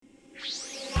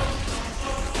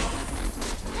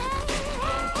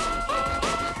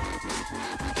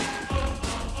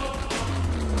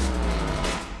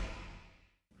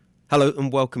Hello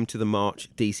and welcome to the March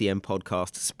DCM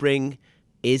podcast. Spring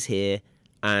is here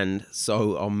and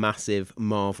so are massive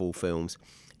Marvel films.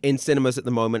 In cinemas at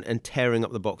the moment and tearing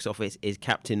up the box office is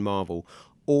Captain Marvel,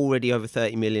 already over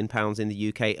 £30 million in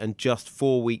the UK, and just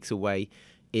 4 weeks away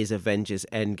is Avengers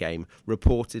Endgame,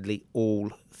 reportedly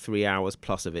all 3 hours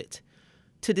plus of it.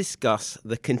 To discuss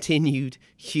the continued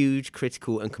huge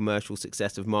critical and commercial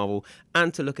success of Marvel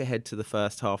and to look ahead to the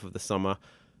first half of the summer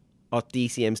are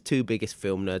DCM's two biggest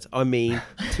film nerds. I mean,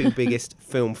 two biggest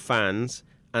film fans,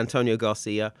 Antonio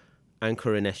Garcia and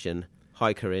Corinne Eschen.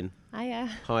 Hi, Corinne. Hiya.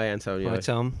 Hi, Antonio. Hi,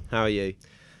 Tom. How are you?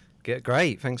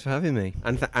 Great. Thanks for having me.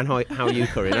 And how are you,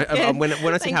 Corinne? When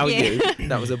I said how are you,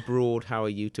 that was a broad how are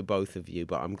you to both of you,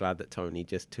 but I'm glad that Tony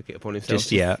just took it upon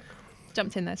himself.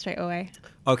 Jumped in there straight away.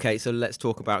 Okay, so let's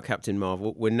talk about Captain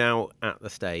Marvel. We're now at the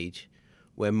stage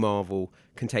where Marvel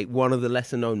can take one of the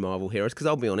lesser-known Marvel heroes, because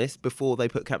I'll be honest, before they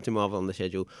put Captain Marvel on the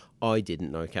schedule, I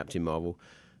didn't know Captain Marvel,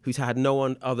 who's had no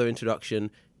other introduction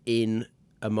in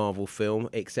a Marvel film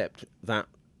except that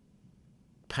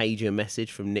pager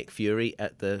message from Nick Fury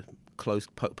at the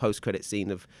post-credit scene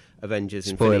of Avengers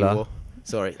Infinity War.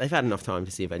 Sorry, they've had enough time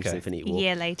to see Avengers Infinity War. A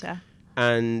year later.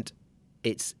 And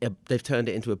they've turned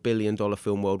it into $1 billion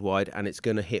film worldwide, and it's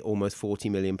going to hit almost £40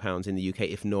 million in the UK,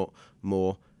 if not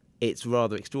more. It's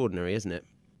rather extraordinary, isn't it?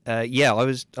 I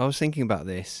was thinking about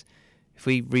this. If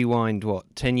we rewind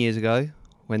 10 years ago,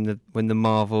 when the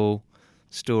Marvel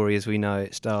story as we know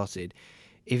it started,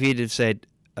 if you'd have said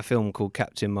a film called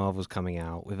Captain Marvel's coming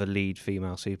out with a lead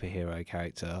female superhero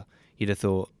character, you'd have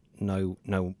thought no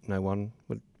one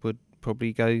would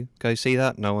probably go see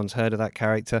that. No one's heard of that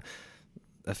character.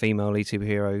 A female lead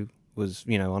superhero was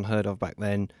unheard of back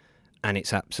then, and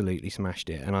it's absolutely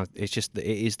smashed it. And it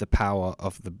is the power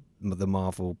of the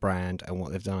Marvel brand and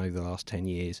what they've done over the last 10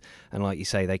 years. And like you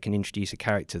say, they can introduce a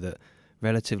character that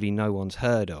relatively no one's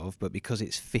heard of, but because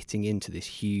it's fitting into this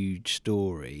huge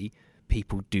story,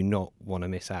 people do not want to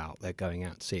miss out. They're going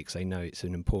out to see it because they know it's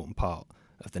an important part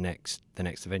of the next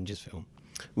Avengers film.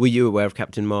 Were you aware of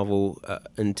Captain Marvel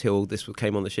until this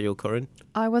came on the schedule, Corinne?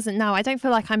 I wasn't, no. I don't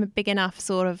feel like I'm a big enough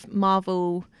sort of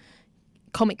Marvel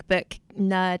comic book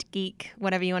nerd, geek,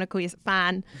 whatever you want to call your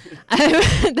fan.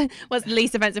 What's the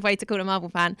least offensive way to call a Marvel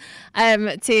fan?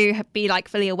 To be like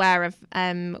fully aware of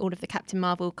all of the Captain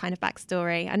Marvel kind of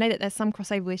backstory. I know that there's some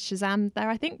crossover with Shazam there,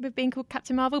 I think, with being called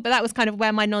Captain Marvel, but that was kind of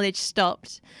where my knowledge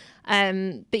stopped.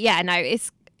 But yeah, no,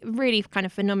 it's really kind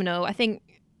of phenomenal. I think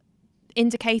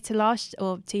Indicator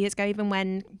 2 years ago, even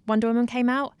when Wonder Woman came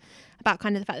out, about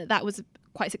kind of the fact that was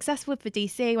quite successful for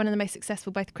DC, one of the most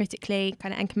successful both critically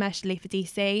kind of and commercially for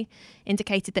DC,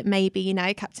 indicated that maybe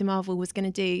Captain Marvel was going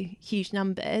to do huge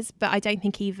numbers, but I don't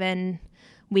think even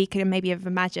we could maybe have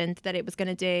imagined that it was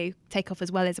going to take off as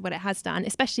well as what it has done,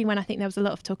 especially when I think there was a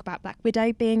lot of talk about Black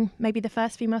Widow being maybe the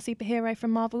first female superhero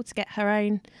from Marvel to get her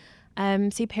own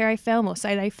superhero film or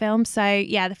solo film. So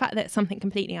yeah, the fact that it's something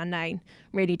completely unknown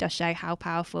really does show how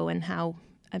powerful and how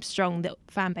strong the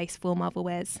fan base for Marvel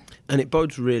is. And it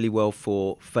bodes really well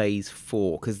for Phase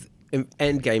 4, because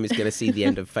Endgame is going to see the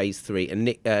end of Phase 3,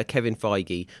 and Kevin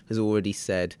Feige has already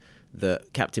said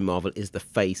that Captain Marvel is the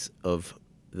face of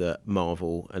the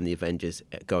Marvel and the Avengers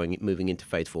moving into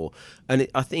Phase 4. And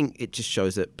I think it just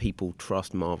shows that people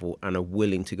trust Marvel and are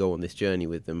willing to go on this journey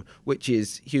with them, which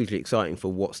is hugely exciting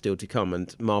for what's still to come.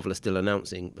 And Marvel are still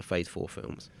announcing the Phase 4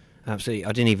 films. Absolutely.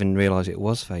 I didn't even realise it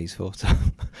was Phase 4.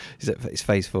 It's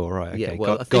Phase 4, right? Okay, yeah,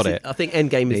 well, got it. I think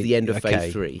Endgame is the end of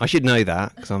Phase 3. I should know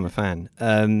that because I'm a fan.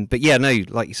 But yeah, no,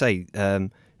 like you say,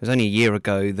 it was only a year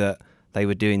ago that they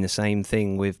were doing the same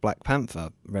thing with Black Panther,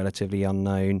 relatively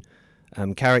unknown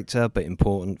character, but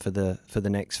important for the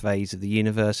next phase of the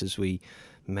universe as we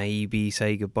maybe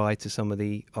say goodbye to some of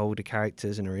the older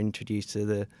characters and are introduced to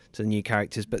the new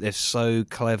characters. But they've so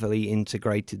cleverly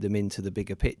integrated them into the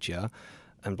bigger picture.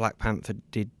 And Black Panther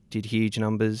did huge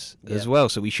numbers as well,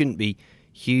 so we shouldn't be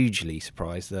hugely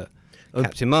surprised that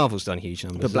Captain Marvel's done huge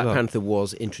numbers. But Black Panther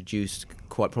was introduced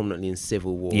quite prominently in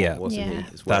Civil War, wasn't he?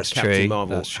 As well. That's Captain true.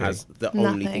 Marvel has the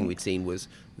only thing we'd seen was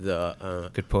the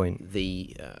good point.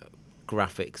 The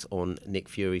graphics on Nick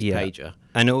Fury's pager,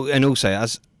 and also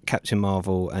as Captain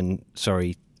Marvel, and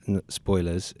sorry,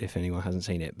 spoilers if anyone hasn't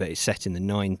seen it, but it's set in the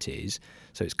 90s,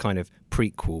 so it's kind of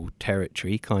prequel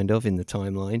territory kind of in the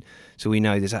timeline, so we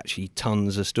know there's actually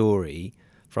tons of story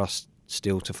for us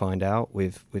still to find out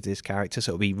with this character,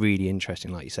 so it'll be really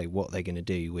interesting, like you say, what they're going to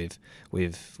do with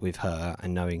her,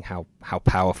 and knowing how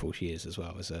powerful she is as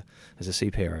well as a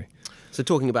superhero. So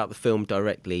talking about the film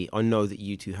directly, I know that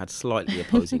you two had slightly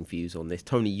opposing views on this.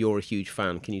 Tony, you're a huge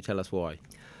fan. Can you tell us why?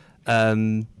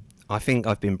 I think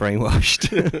I've been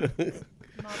brainwashed.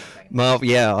 Marvel,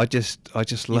 yeah, I just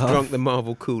You've love. drunk the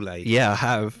Marvel Kool-Aid. Yeah, I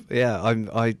have.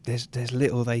 Yeah, there's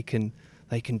little they can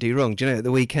do wrong. Do you know, at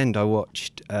the weekend I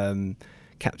watched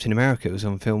Captain America. It was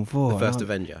on Film 4. The first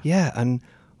Avenger. Yeah, and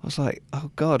I was like,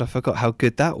 oh God, I forgot how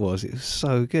good that was. It was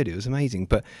so good. It was amazing.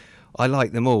 But I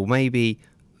like them all. Maybe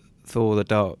Thor: The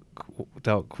Dark.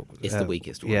 It's the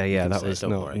weakest one. Yeah, that was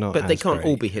not. But they as can't great.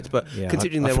 all be hits. But Yeah,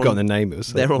 considering I've they're forgotten on the name, it was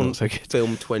so, they're on not so good.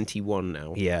 film 21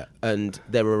 now. Yeah, and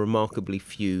there are remarkably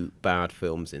few bad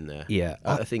films in there. Yeah,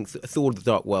 I think Thor: The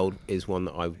Dark World is one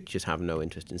that I just have no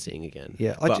interest in seeing again.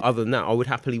 Yeah, but other than that, I would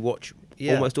happily watch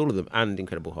almost all of them and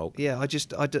Incredible Hulk. Yeah, I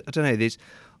don't know.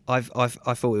 I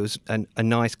thought it was a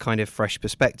nice kind of fresh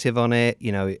perspective on it.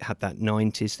 You know, it had that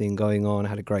 90s thing going on. It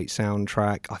had a great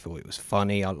soundtrack. I thought it was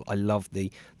funny. I loved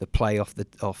the play off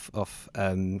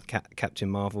Captain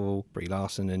Marvel, Brie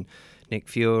Larson and Nick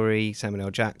Fury, Samuel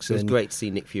L. Jackson. It was great to see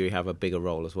Nick Fury have a bigger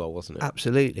role as well, wasn't it?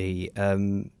 Absolutely.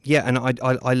 Yeah, and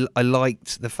I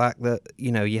liked the fact that,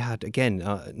 you know, you had, again,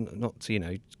 not to, you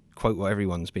know, quote what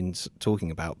everyone's been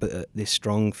talking about, but this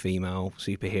strong female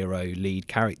superhero lead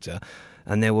character.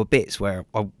 And there were bits where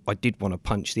I did want to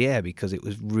punch the air because it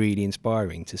was really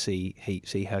inspiring to see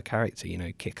her character, you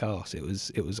know, kick ass. It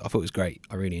was. I thought it was great.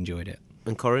 I really enjoyed it.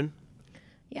 And Corinne?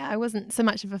 Yeah, I wasn't so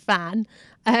much of a fan,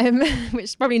 which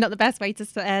is probably not the best way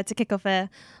to kick off a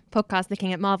podcast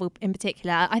looking at Marvel in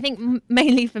particular. I think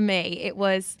mainly for me, it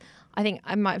was. I think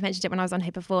I might have mentioned it when I was on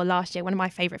here before last year. One of my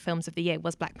favourite films of the year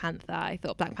was Black Panther. I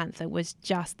thought Black Panther was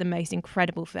just the most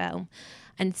incredible film.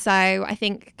 And so I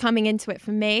think coming into it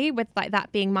for me, with like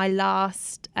that being my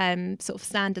last sort of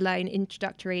standalone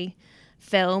introductory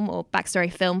film or backstory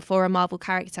film for a Marvel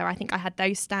character, I think I had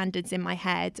those standards in my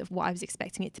head of what I was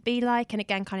expecting it to be like. And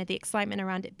again, kind of the excitement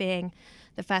around it being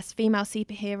the first female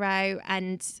superhero.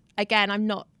 And again, I'm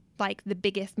not like the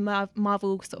biggest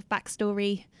Marvel sort of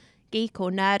backstory geek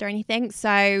or nerd or anything,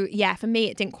 so yeah, for me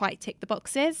it didn't quite tick the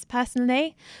boxes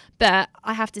personally, but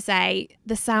I have to say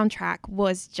the soundtrack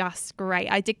was just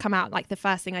great. I did come out, like the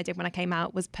first thing I did when I came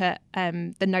out was put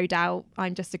the No Doubt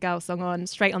I'm Just a Girl song on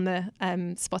straight on the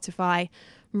Spotify.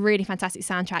 Really fantastic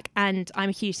soundtrack, and I'm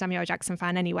a huge Samuel L. Jackson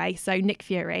fan anyway, so Nick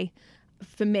Fury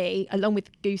for me, along with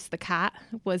Goose the cat,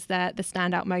 was the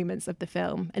standout moments of the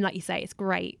film. And like you say, it's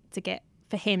great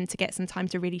for him to get some time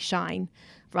to really shine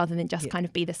rather than just kind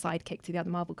of be the sidekick to the other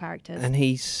Marvel characters. And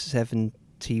he's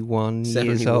 71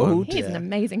 years old. He's an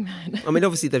amazing man. I mean,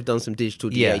 obviously they've done some digital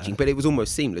de-aging, but it was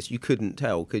almost seamless. You couldn't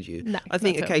tell, could you? No, I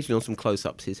think occasionally on some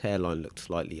close-ups his hairline looked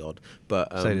slightly odd, but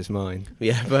so does mine.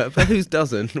 Yeah, but whose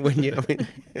doesn't? When you, I mean,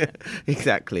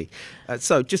 exactly.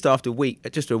 So just a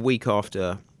week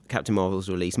after Captain Marvel's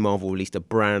release, Marvel released a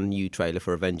brand new trailer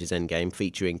for Avengers Endgame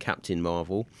featuring Captain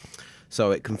Marvel.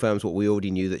 So it confirms what we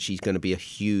already knew, that she's going to be a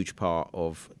huge part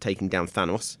of taking down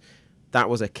Thanos. That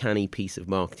was a canny piece of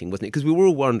marketing, wasn't it? Because we were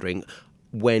all wondering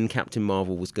when Captain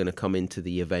Marvel was going to come into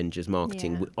the Avengers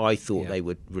marketing. Yeah. I thought they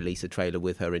would release a trailer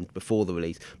with her before the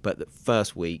release. But the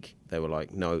first week, they were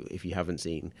like, no, if you haven't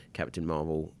seen Captain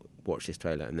Marvel, watch this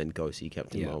trailer and then go see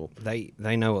Captain Marvel. They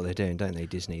know what they're doing, don't they,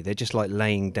 Disney? They're just like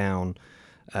laying down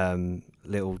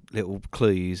little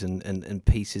clues and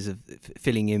pieces of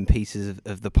filling in pieces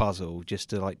of the puzzle just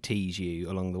to like tease you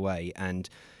along the way. And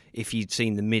if you'd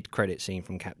seen the mid-credit scene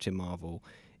from Captain Marvel,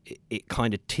 it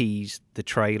kind of teased the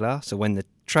trailer. So when the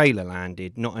trailer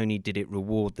landed, not only did it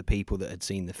reward the people that had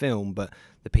seen the film, but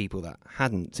the people that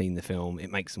hadn't seen the film,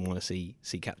 it makes them want to see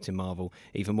Captain Marvel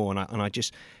even more. And I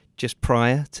just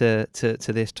prior to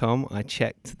this, Tom, I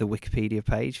checked the Wikipedia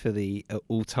page for the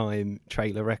all-time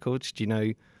trailer records. Do you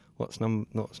know what's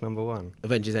number one?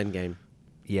 Avengers Endgame.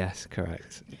 Yes,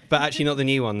 correct. But actually not the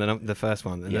new one, the first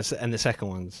one. And the second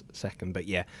one's second. But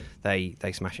yeah, they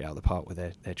smash it out of the park with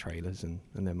their trailers and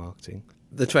their marketing.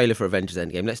 The trailer for Avengers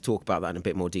Endgame, let's talk about that in a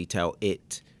bit more detail.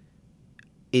 It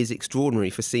is extraordinary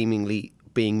for seemingly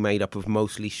being made up of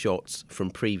mostly shots from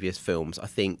previous films. I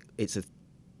think it's a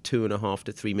 2.5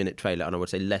 to 3 minute trailer, and I would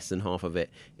say less than half of it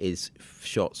is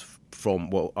shots from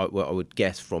what I would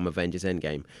guess from Avengers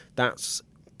Endgame. That's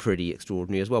pretty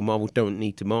extraordinary as well. Marvel don't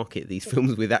need to market these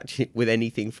films with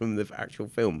anything from the actual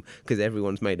film, because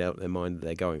everyone's made up their mind that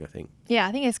they're going, I think. Yeah,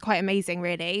 I think it's quite amazing,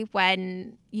 really,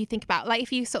 when you think about, like,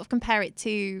 if you sort of compare it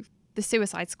to the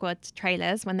Suicide Squad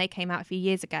trailers when they came out a few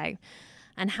years ago,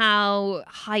 and how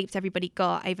hyped everybody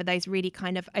got over those really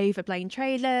kind of overblown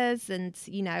trailers and,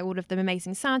 you know, all of the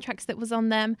amazing soundtracks that was on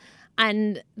them.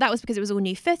 And that was because it was all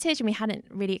new footage and we hadn't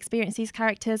really experienced these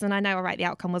characters. And I know, all right, the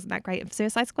outcome wasn't that great of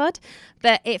Suicide Squad,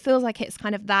 but it feels like it's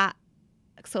kind of that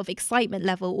sort of excitement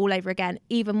level all over again,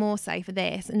 even more so for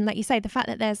this. And like you say, the fact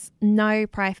that there's no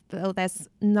there's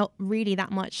not really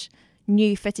that much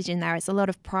new footage in there. It's a lot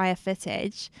of prior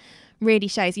footage. Really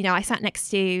shows, I sat next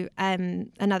to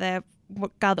another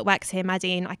girl that works here,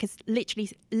 Maddie, and I could literally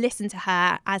listen to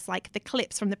her as like the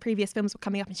clips from the previous films were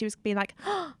coming up, and she was being like,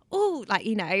 oh, like,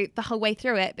 the whole way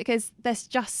through it, because there's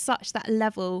just such that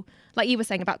level, like you were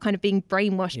saying about kind of being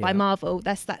brainwashed by Marvel.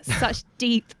 There's that such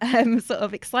deep sort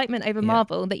of excitement over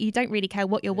Marvel that you don't really care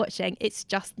what you're watching. It's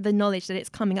just the knowledge that it's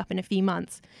coming up in a few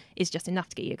months is just enough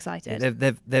to get you excited.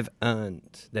 They've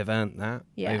earned that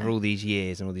over all these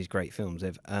years and all these great films.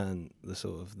 They've earned the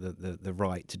sort of the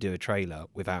right to do a trailer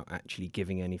without actually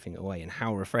giving anything away. And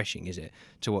how refreshing is it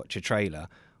to watch a trailer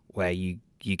where you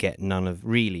get none of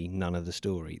the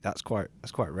story? That's quite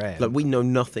rare. Like, we know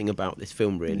nothing about this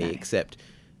film really, except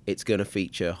it's going to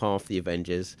feature half the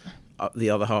Avengers. The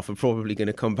other half are probably going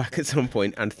to come back at some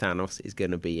point, and Thanos is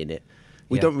going to be in it.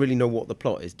 We don't really know what the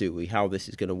plot is, do we? How this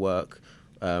is going to work.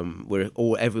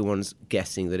 Everyone's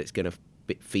guessing that it's going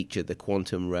to feature the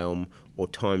quantum realm or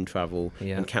time travel,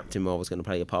 and Captain Marvel's going to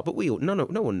play a part. But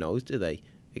no one knows, do they?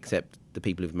 Except the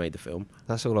people who've made the film.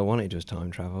 That's all I wanted was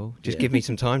time travel. Just give me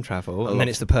some time travel, and then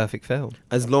it's the perfect film.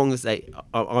 As long as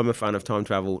I'm a fan of time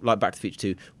travel, like Back to the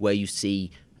Future 2, where you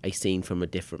see a scene from a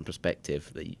different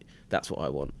perspective. That's what I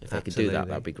want. If they could do that,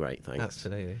 that'd be great. Thanks.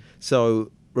 Absolutely.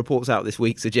 So, reports out this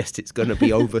week suggest it's going to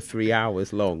be over 3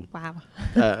 hours long. Wow.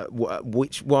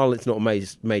 Which, while it's not a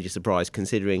major surprise,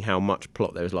 considering how much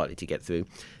plot there is likely to get through,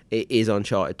 it is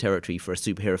uncharted territory for a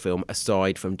superhero film,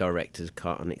 aside from director's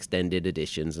cut and extended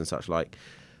editions and such like.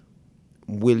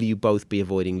 Will you both be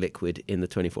avoiding liquid in the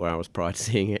 24 hours prior to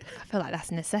seeing it? I feel like that's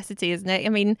a necessity, isn't it? I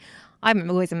mean, I'm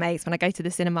always amazed when I go to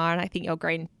the cinema and I think you're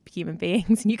grown human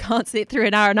beings and you can't sit through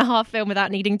an hour and a half film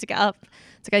without needing to get up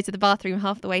to go to the bathroom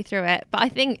half the way through it. But I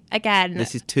think, again...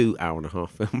 This is 2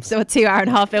 hour-and-a-half films. So 2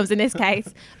 hour-and-a-half films in this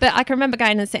case. But I can remember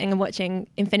going and sitting and watching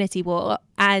Infinity War,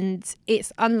 and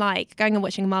it's unlike... Going and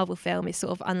watching a Marvel film is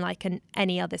sort of unlike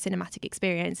any other cinematic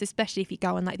experience, especially if you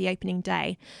go on like the opening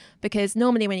day. Because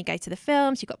normally when you go to the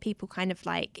films, you've got people kind of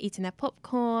like eating their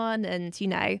popcorn and,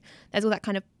 there's all that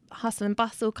kind of hustle and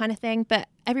bustle kind of thing, but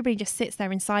everybody just sits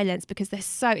there in silence because they're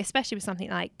so, especially with something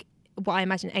like what I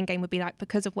imagine Endgame would be like,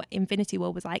 because of what Infinity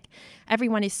War was like,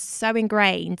 everyone is so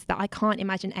ingrained that I can't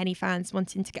imagine any fans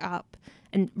wanting to get up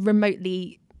and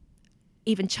remotely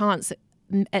even chance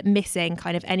at missing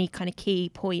kind of any kind of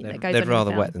key point that goes on. They'd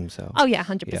rather wet themselves. Oh yeah,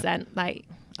 100%. Like,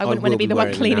 I wouldn't want to be the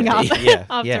one cleaning up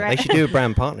after it. They should do a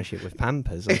brand partnership with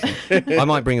Pampers. I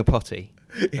might bring a potty.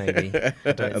 Maybe.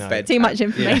 I don't know. Too much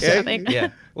information, I think.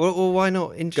 Yeah. Or why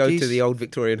not introduce... Go to the old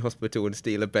Victorian hospital and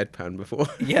steal a bedpan before.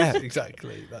 Yeah,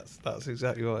 exactly. That's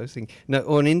exactly what I was thinking. No,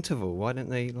 or an interval. Why don't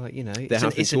they,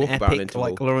 it's an epic,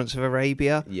 like Lawrence of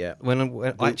Arabia. Yeah. When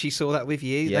I actually saw that with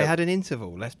you, they had an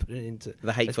interval. Let's put it into...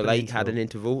 The Hateful Eight had an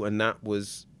interval, and that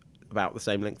was about the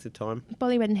same length of time.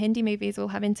 Bollywood and Hindi movies all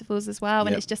have intervals as well,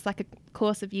 and it's just like a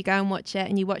course of you go and watch it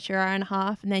and you watch your hour and a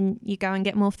half and then you go and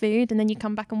get more food and then you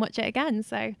come back and watch it again.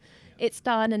 So it's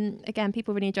done, and again,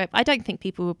 people really enjoy it. I don't think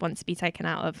people would want to be taken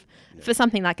out of for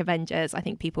something like Avengers. I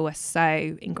think people are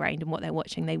so ingrained in what they're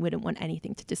watching, they wouldn't want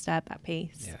anything to disturb that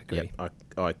piece. Yeah, agree. Yeah,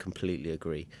 I completely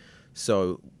agree.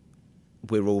 So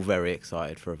we're all very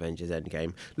excited for Avengers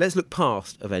Endgame. Let's look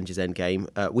past Avengers Endgame.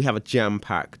 We have a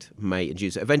jam-packed May and June.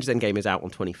 So Avengers Endgame is out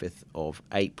on 25th of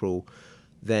April.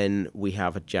 Then we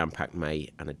have a jam-packed May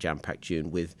and a jam-packed June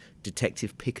with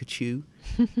Detective Pikachu,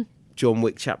 John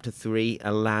Wick Chapter 3,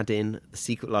 Aladdin, The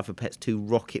Secret Life of Pets 2,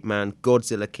 Rocket Man,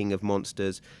 Godzilla King of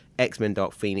Monsters, X-Men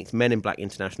Dark Phoenix, Men in Black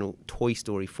International, Toy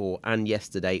Story 4, and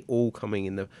Yesterday, all coming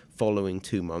in the following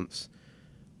 2 months.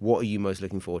 What are you most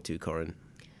looking forward to, Corinne?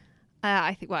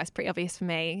 I think, it's pretty obvious for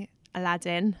me.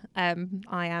 Aladdin.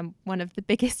 I am one of the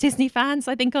biggest Disney fans,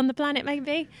 I think, on the planet,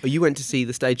 maybe. Oh, you went to see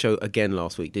the stage show again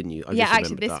last week, didn't you?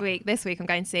 Actually, this week I'm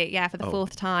going to see it, for the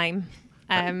 4th time.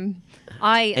 Any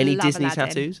love Disney Aladdin.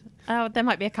 Tattoos? Oh, there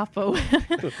might be a couple.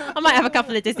 I might have a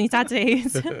couple of Disney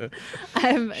tattoos.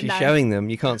 She's showing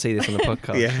them. You can't see this on the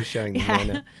podcast. She's showing them right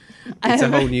now. It's a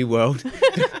whole new world.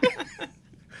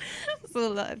 It's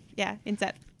all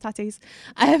in-depth tattoos.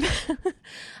 No,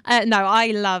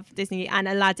 I love Disney, and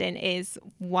Aladdin is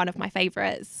one of my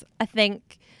favourites. I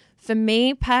think for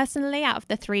me personally, out of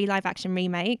the 3 live action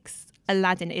remakes,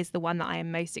 Aladdin is the one that I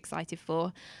am most excited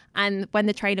for. And when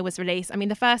the trailer was released, I mean,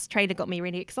 the first trailer got me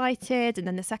really excited, and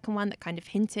then the second one that kind of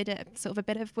hinted at sort of a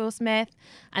bit of Will Smith,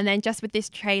 and then just with this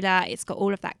trailer, it's got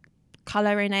all of that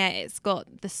colour in it, it's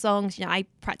got the songs. I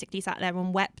practically sat there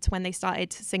and wept when they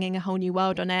started singing A Whole New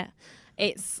World on it.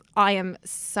 I am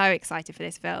so excited for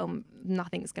this film.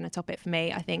 Nothing's going to top it for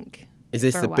me, I think. Is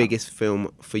this the biggest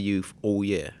film for you all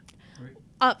year?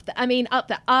 up there.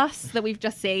 Us that we've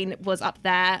just seen was up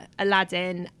there.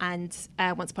 Aladdin and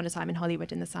Once Upon a Time in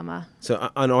Hollywood in the summer.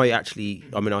 So, and I've seen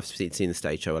the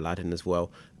stage show Aladdin as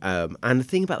well. And the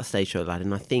thing about the stage show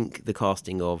Aladdin, I think the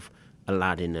casting of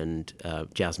Aladdin and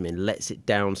Jasmine lets it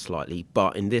down slightly.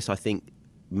 But in this, I think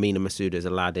Mina Massoud as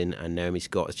Aladdin and Naomi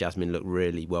Scott as Jasmine look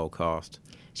really well cast.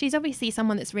 She's obviously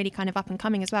someone that's really kind of up and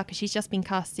coming as well, because she's just been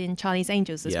cast in Charlie's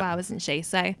Angels as well, isn't she?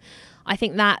 So I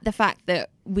think that the fact that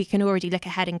we can already look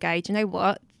ahead and go, do you know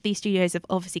what? These studios have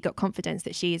obviously got confidence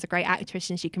that she is a great actress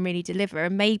and she can really deliver.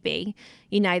 And maybe,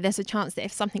 there's a chance that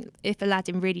if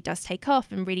Aladdin really does take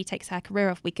off and really takes her career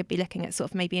off, we could be looking at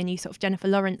sort of maybe a new sort of Jennifer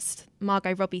Lawrence,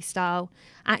 Margot Robbie style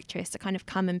actress to kind of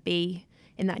come and be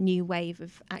in that new wave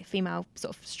of female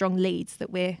sort of strong leads that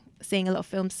we're seeing a lot of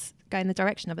films go in the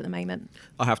direction of at the moment.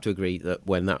 I have to agree that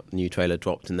when that new trailer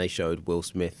dropped and they showed Will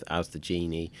Smith as the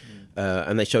genie,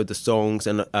 and they showed the songs,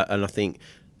 and I think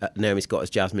Naomi Scott as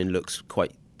Jasmine looks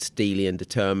quite steely and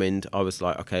determined, I was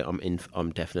like, okay,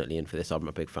 I'm definitely in for this. I'm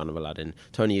a big fan of Aladdin.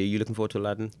 Tony, are you looking forward to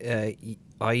Aladdin?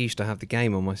 I used to have the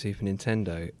game on my Super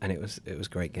Nintendo, and it was a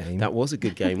great game. That was a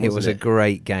good game, wasn't it? It was a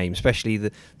great game, especially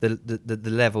the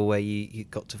level where you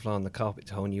got to fly on the carpet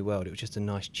to a whole new world. It was just a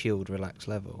nice, chilled, relaxed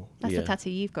level. That's the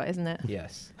tattoo you've got, isn't it?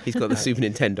 Yes. He's got the Super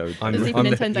Nintendo.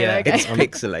 Nintendo logo. It's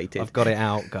pixelated. I've got it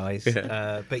out, guys.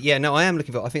 But yeah, no, I am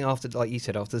looking for. I think after, like you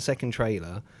said, after the second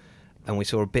trailer, and we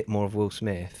saw a bit more of Will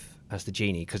Smith as the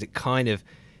genie, because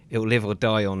it'll live or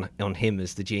die on him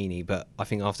as the genie. But I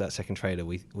think after that second trailer,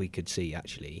 we could see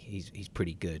actually he's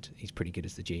pretty good. He's pretty good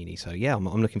as the genie. So yeah,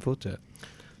 I'm looking forward to it.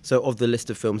 So of the list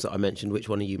of films that I mentioned, which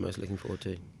one are you most looking forward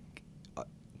to?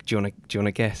 Do you want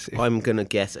to guess? I'm gonna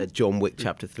guess at John Wick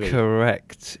Chapter 3.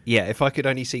 Correct. Yeah, if I could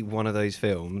only see one of those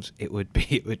films, it would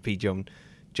be John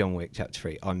Wick Chapter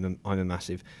 3. I'm a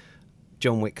massive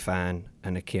John Wick fan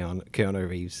and a Keanu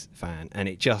Reeves fan, and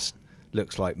it just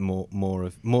looks like more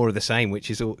of the same, which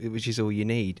is all you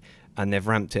need. And they've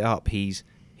ramped it up. He's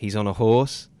on a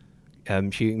horse,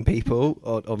 shooting people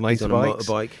on motorbikes. He's on a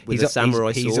motorbike with a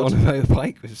samurai sword. He's on a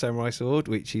motorbike with a samurai sword,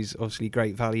 which is obviously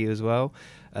great value as well.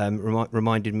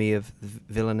 Reminded me of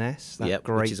Villainess. That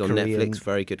great which is on Korean... Netflix.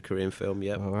 Very good Korean film.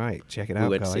 Yep. All right, check it out, guys. We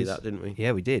went to see that, didn't we?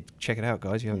 Yeah, we did. Check it out,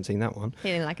 guys. You haven't seen that one.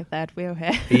 Feeling like a third wheel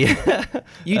here. Yeah.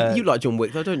 You like John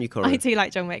Wick though, don't you, Corinne? I do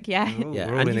like John Wick, yeah. Yeah,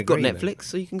 and you've got Netflix,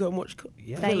 so you can go and watch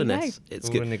Villainess. It's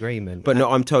All good. in agreement. But no,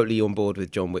 I'm totally on board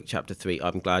with John Wick Chapter 3.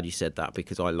 I'm glad you said that,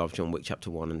 because I love John Wick Chapter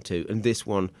 1 and 2. And this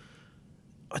one,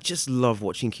 I just love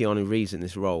watching Keanu Reeves in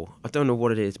this role. I don't know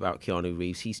what it is about Keanu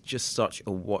Reeves. He's just such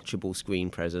a watchable screen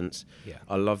presence. Yeah.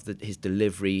 I love his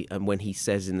delivery, and when he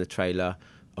says in the trailer,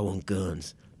 I want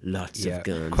guns, lots of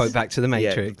guns. Quote back to the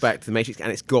Matrix. Yeah, back to the Matrix. And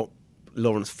it's got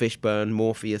Lawrence Fishburne,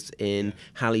 Morpheus in.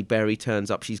 Halle Berry turns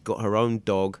up. She's got her own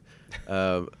dog.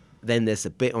 Then there's a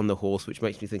bit on the horse, which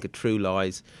makes me think of True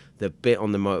Lies. The bit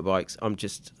on the motorbikes.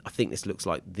 I think this looks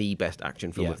like the best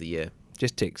action film of the year.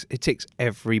 It ticks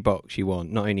every box you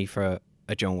want, not only for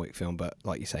a John Wick film, but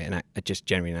like you say, just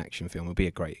generally an action film. It'll be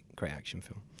a great action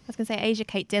film. I was going to say Asia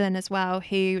Kate Dillon as well,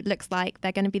 who looks like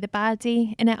they're going to be the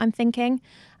baddie in it, I'm thinking.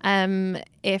 I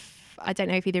don't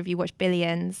know if either of you watch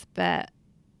Billions, but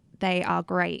they are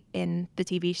great in the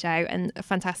TV show, and a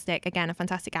fantastic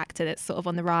actor that's sort of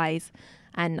on the rise.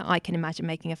 And I can imagine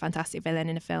making a fantastic villain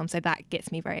in a film. So that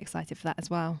gets me very excited for that as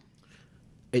well.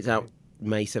 It's out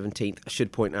May 17th. I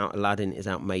should point out Aladdin is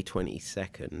out May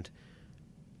 22nd.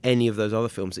 Any of those other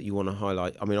films that you want to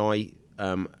highlight? I mean, I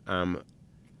am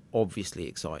obviously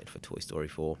excited for Toy Story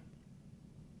 4.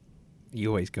 You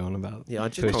always go on about I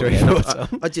just Toy can't. Story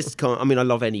 4. I just can't. I mean, I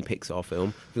love any Pixar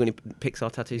film. Have you got any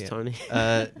Pixar tattoos, Tony?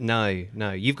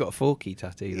 No. You've got a Forky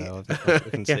tattoo though. I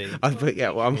can see.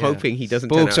 I'm hoping he doesn't.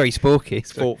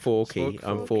 Sporky. Forky.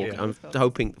 I'm Forky. I'm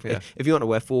hoping. If you aren't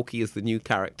aware, Forky is the new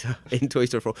character in Toy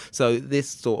Story 4. So this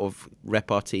sort of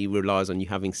repartee relies on you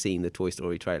having seen the Toy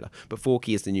Story trailer. But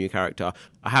Forky is the new character.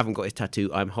 I haven't got his tattoo.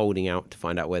 I'm holding out to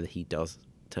find out whether he does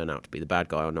turn out to be the bad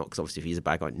guy or not, because obviously if he's a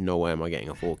bad guy, no way am I getting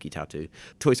a Forky tattoo.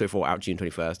 Toy Story 4 out June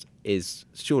 21st is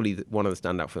surely one of the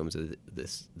standout films of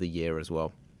the year as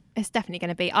well. It's definitely going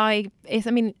to be.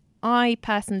 I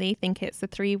personally think it's a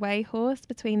three-way horse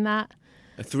between that.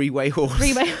 A three-way horse?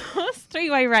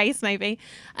 Three-way race maybe,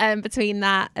 between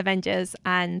that, Avengers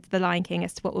and The Lion King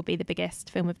as to what will be the biggest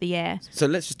film of the year. So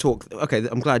let's just talk. Okay,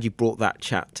 I'm glad you brought that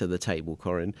chat to the table,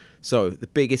 Corinne. So the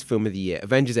biggest film of the year,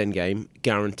 Avengers Endgame,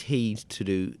 guaranteed to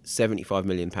do £75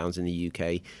 million in the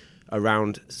UK,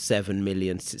 around 7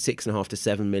 million, 6.5 to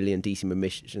 7 million DC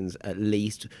emissions at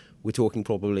least. We're talking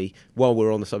probably, while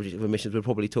we're on the subject of emissions, we're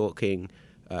probably talking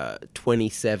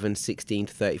 27, 16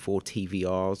 to 34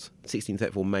 TVRs, 16 to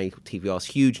 34 male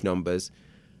TVRs, huge numbers.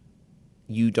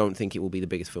 you don't think it will be the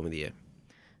biggest film of the year?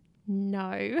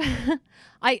 No.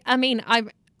 I mean,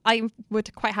 I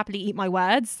would quite happily eat my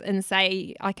words and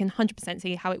say I can 100%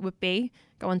 see how it would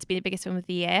go on to be the biggest film of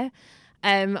the year.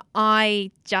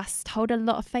 I just hold a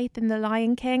lot of faith in The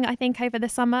Lion King, I think, over the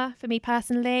summer, for me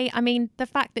personally. I mean, the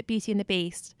fact that Beauty and the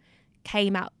Beast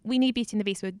came out, we knew Beauty and the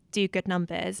Beast would do good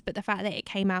numbers, but the fact that it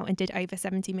came out and did over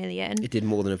 70 million. It did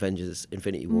more than Avengers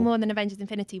Infinity War. More than Avengers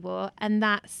Infinity War. And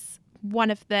that's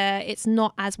one of it's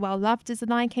not as well loved as The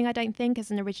Lion King, I don't think, as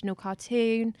an original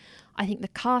cartoon. I think the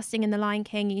casting in The Lion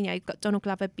King, you've got Donald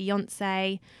Glover,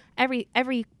 Beyonce,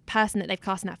 every person that they've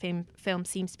cast in that film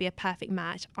seems to be a perfect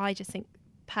match. I just think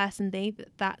personally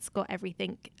that's got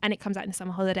everything, and it comes out in the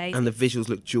summer holidays. And the visuals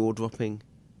look jaw-dropping.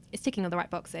 It's ticking all the right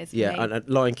boxes. Yeah, and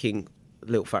Lion King,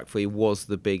 little fact for you, was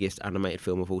the biggest animated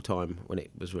film of all time when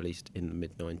it was released in the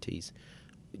mid-90s.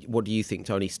 What do you think,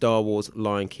 Tony? Star Wars,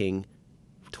 Lion King,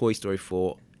 Toy Story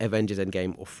 4, Avengers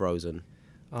Endgame, or Frozen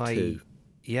 2?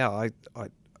 Yeah,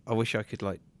 I wish I could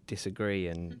disagree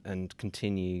and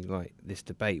continue this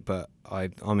debate, but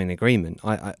I'm in agreement.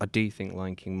 I do think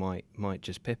Lion King might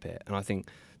just pip it, and I think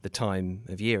the time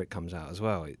of year it comes out as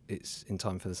well. It's in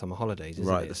time for the summer holidays,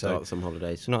 isn't it? Right, the start of the summer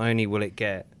holidays. So not only will it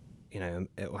get,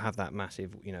 it will have that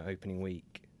massive, opening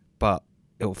week, but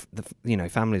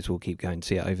families will keep going to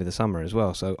see it over the summer as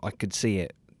well. So I could see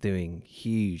it doing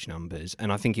huge numbers,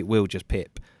 and I think it will just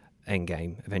pip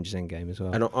Avengers Endgame as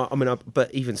well. And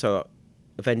but even so,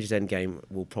 Avengers Endgame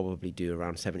will probably do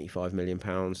around £75 million.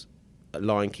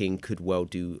 Lion King could well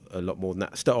do a lot more than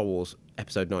that. Star Wars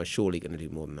Episode 9 is surely going to do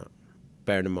more than that.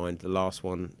 Bearing in mind the last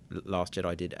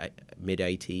Jedi did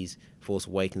mid-80s, Force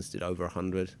Awakens did over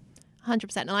 100.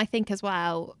 100%. And I think as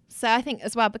well,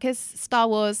 because Star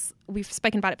Wars, we've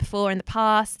spoken about it before in the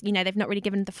past, they've not really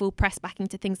given the full press backing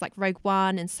to things like Rogue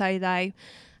One and Solo.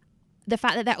 The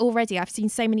fact that I've seen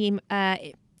so many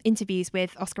interviews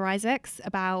with Oscar Isaacs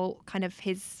about kind of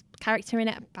his character in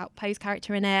it, about Poe's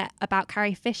character in it, about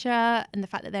Carrie Fisher, and the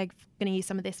fact that they're going to use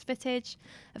some of this footage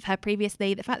of her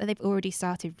previously, the fact that they've already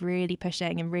started really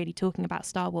pushing and really talking about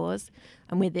Star Wars,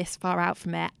 and we're this far out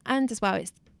from it. And as well,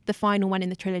 it's the final one in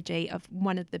the trilogy of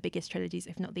one of the biggest trilogies,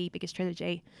 if not the biggest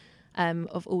trilogy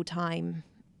of all time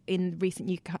in recent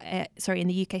in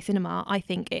the UK cinema. I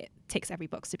think it ticks every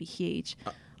box to be huge.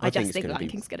 I just think Lion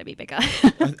King's going to be bigger.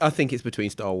 I think it's between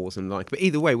Star Wars and Lion King. But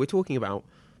either way, we're talking about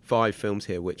 5 films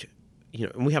here, which,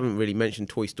 and we haven't really mentioned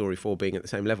Toy Story 4 being at the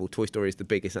same level. Toy Story is the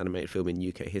biggest animated film in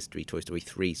UK history. Toy Story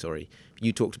 3, sorry.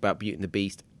 You talked about Beauty and the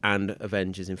Beast and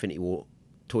Avengers Infinity War.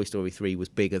 Toy Story 3 was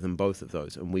bigger than both of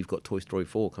those, and we've got Toy Story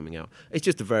 4 coming out. It's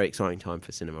just a very exciting time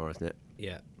for cinema, isn't it?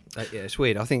 Yeah. It's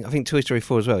weird. I think Toy Story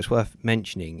 4 as well, it's worth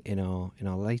mentioning in our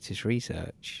latest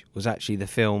research, was actually the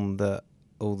film that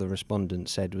all the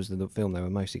respondents said was the film they were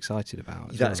most excited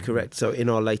about. That's correct. So in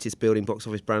our latest Building Box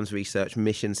Office Brands research,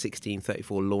 Mission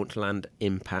 1634 Launchland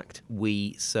Impact,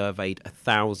 we surveyed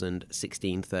 1,000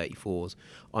 1634s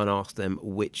and asked them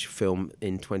which film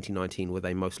in 2019 were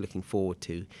they most looking forward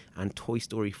to, and Toy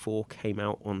Story 4 came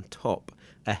out on top,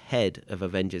 ahead of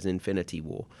Avengers Infinity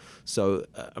War. So,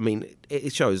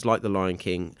 it shows, like The Lion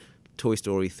King, Toy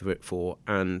Story 4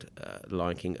 and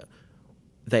Lion King,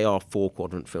 they are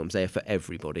 4-quadrant films. They are for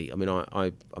everybody. I'm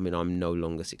no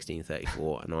longer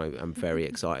 1634, and I am very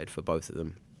excited for both of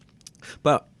them.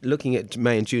 But looking at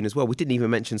May and June as well, we didn't even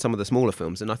mention some of the smaller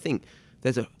films, and I think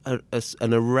there's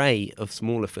an array of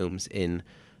smaller films in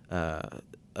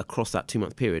across that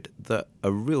 2-month period that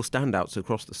are real standouts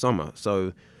across the summer.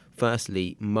 So,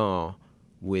 firstly, Ma,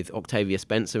 with Octavia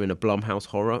Spencer in a Blumhouse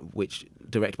horror, which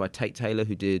directed by Tate Taylor,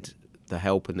 who did The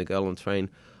Help and The Girl on the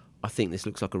Train. I think this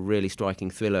looks like a really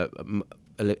striking thriller.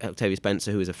 Octavia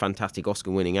Spencer, who is a fantastic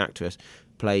Oscar-winning actress,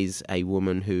 plays a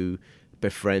woman who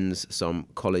befriends some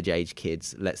college-age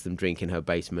kids, lets them drink in her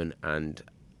basement, and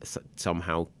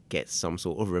somehow gets some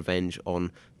sort of revenge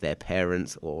on their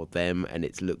parents or them, and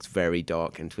it looks very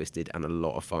dark and twisted and a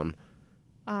lot of fun.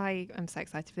 I am so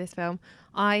excited for this film.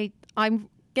 I'm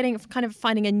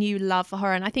finding a new love for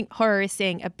horror, and I think horror is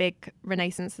seeing a big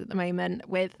renaissance at the moment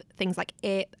with things like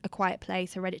It, A Quiet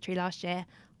Place, Hereditary last year,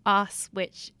 Us,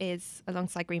 which is,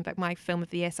 alongside Green Book, my film of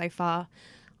the year so far.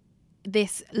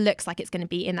 This looks like it's going to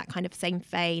be in that kind of same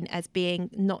vein as being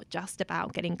not just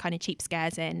about getting kind of cheap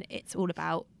scares in. It's all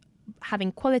about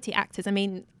having quality actors.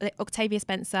 Octavia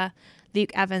Spencer,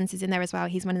 Luke Evans is in there as well.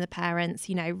 He's one of the parents,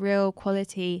 real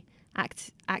quality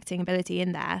acting ability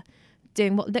in there,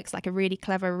 doing what looks like a really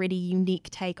clever, really unique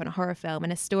take on a horror film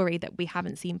and a story that we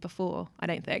haven't seen before, I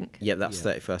don't think. Yeah, that's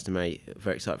 31st of May.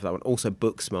 Very excited for that one. Also,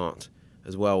 Booksmart,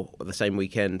 as well the same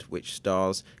weekend, which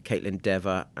stars Caitlin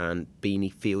Dever and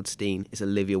Beanie Fieldstein. It's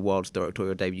Olivia Wilde's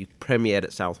directorial debut, premiered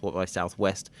at South by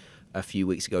Southwest a few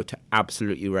weeks ago to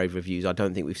absolutely rave reviews. I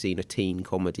don't think we've seen a teen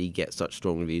comedy get such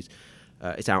strong reviews.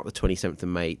 It's out the 27th of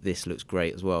May. This looks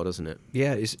great as well, doesn't it?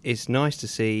 Yeah, it's nice to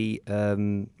see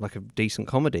like a decent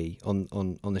comedy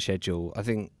on the schedule. I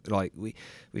think, like we've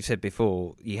said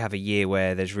before, you have a year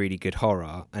where there's really good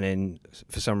horror, and then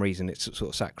for some reason it sort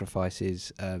of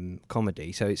sacrifices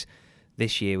comedy. So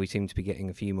this year we seem to be getting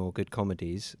a few more good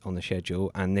comedies on the schedule,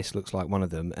 and this looks like one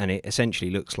of them. And it essentially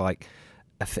looks like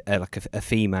a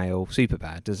female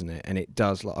Superbad, doesn't it? And it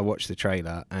does. Like, I watched the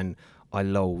trailer and I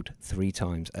lolled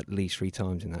at least three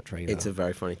times in that trailer. It's a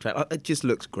very funny trailer. It just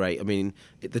looks great. I mean,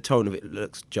 the tone of it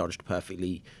looks judged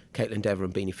perfectly. Caitlin Dever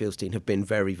and Beanie Fieldstein have been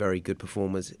very, very good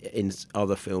performers in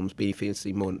other films. Beanie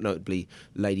Fieldstein, more notably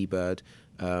Lady Bird.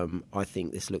 I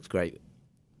think this looks great.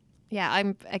 Yeah,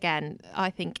 I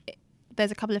think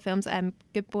there's a couple of films,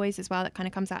 Good Boys as well, that kind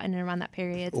of comes out in and around that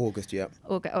period. August, yeah.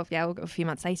 A few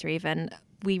months later even.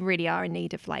 We really are in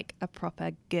need of like a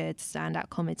proper good standout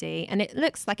comedy, and it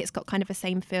looks like it's got kind of a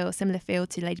similar feel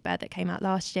to Lady Bird that came out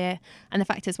last year, and the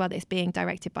fact as well that it's being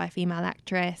directed by a female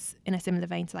actress in a similar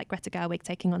vein to like Greta Gerwig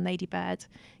taking on Lady Bird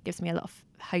gives me a lot of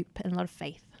hope and a lot of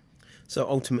faith. So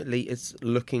ultimately, it's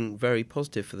looking very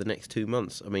positive for the next 2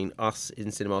 months. I mean, us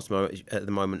in cinemas at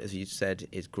the moment, as you said,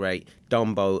 is great.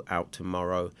 Dumbo out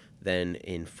tomorrow. Then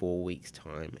in 4 weeks'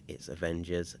 time, it's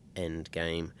Avengers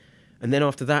Endgame. And then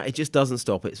after that, it just doesn't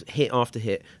stop. It's hit after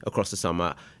hit across the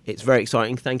summer. It's very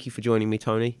exciting. Thank you for joining me,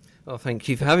 Tony. Oh, thank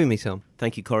you for having me, Tom.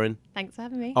 Thank you, Corinne. Thanks for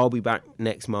having me. I'll be back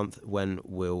next month when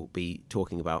we'll be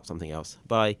talking about something else.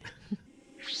 Bye.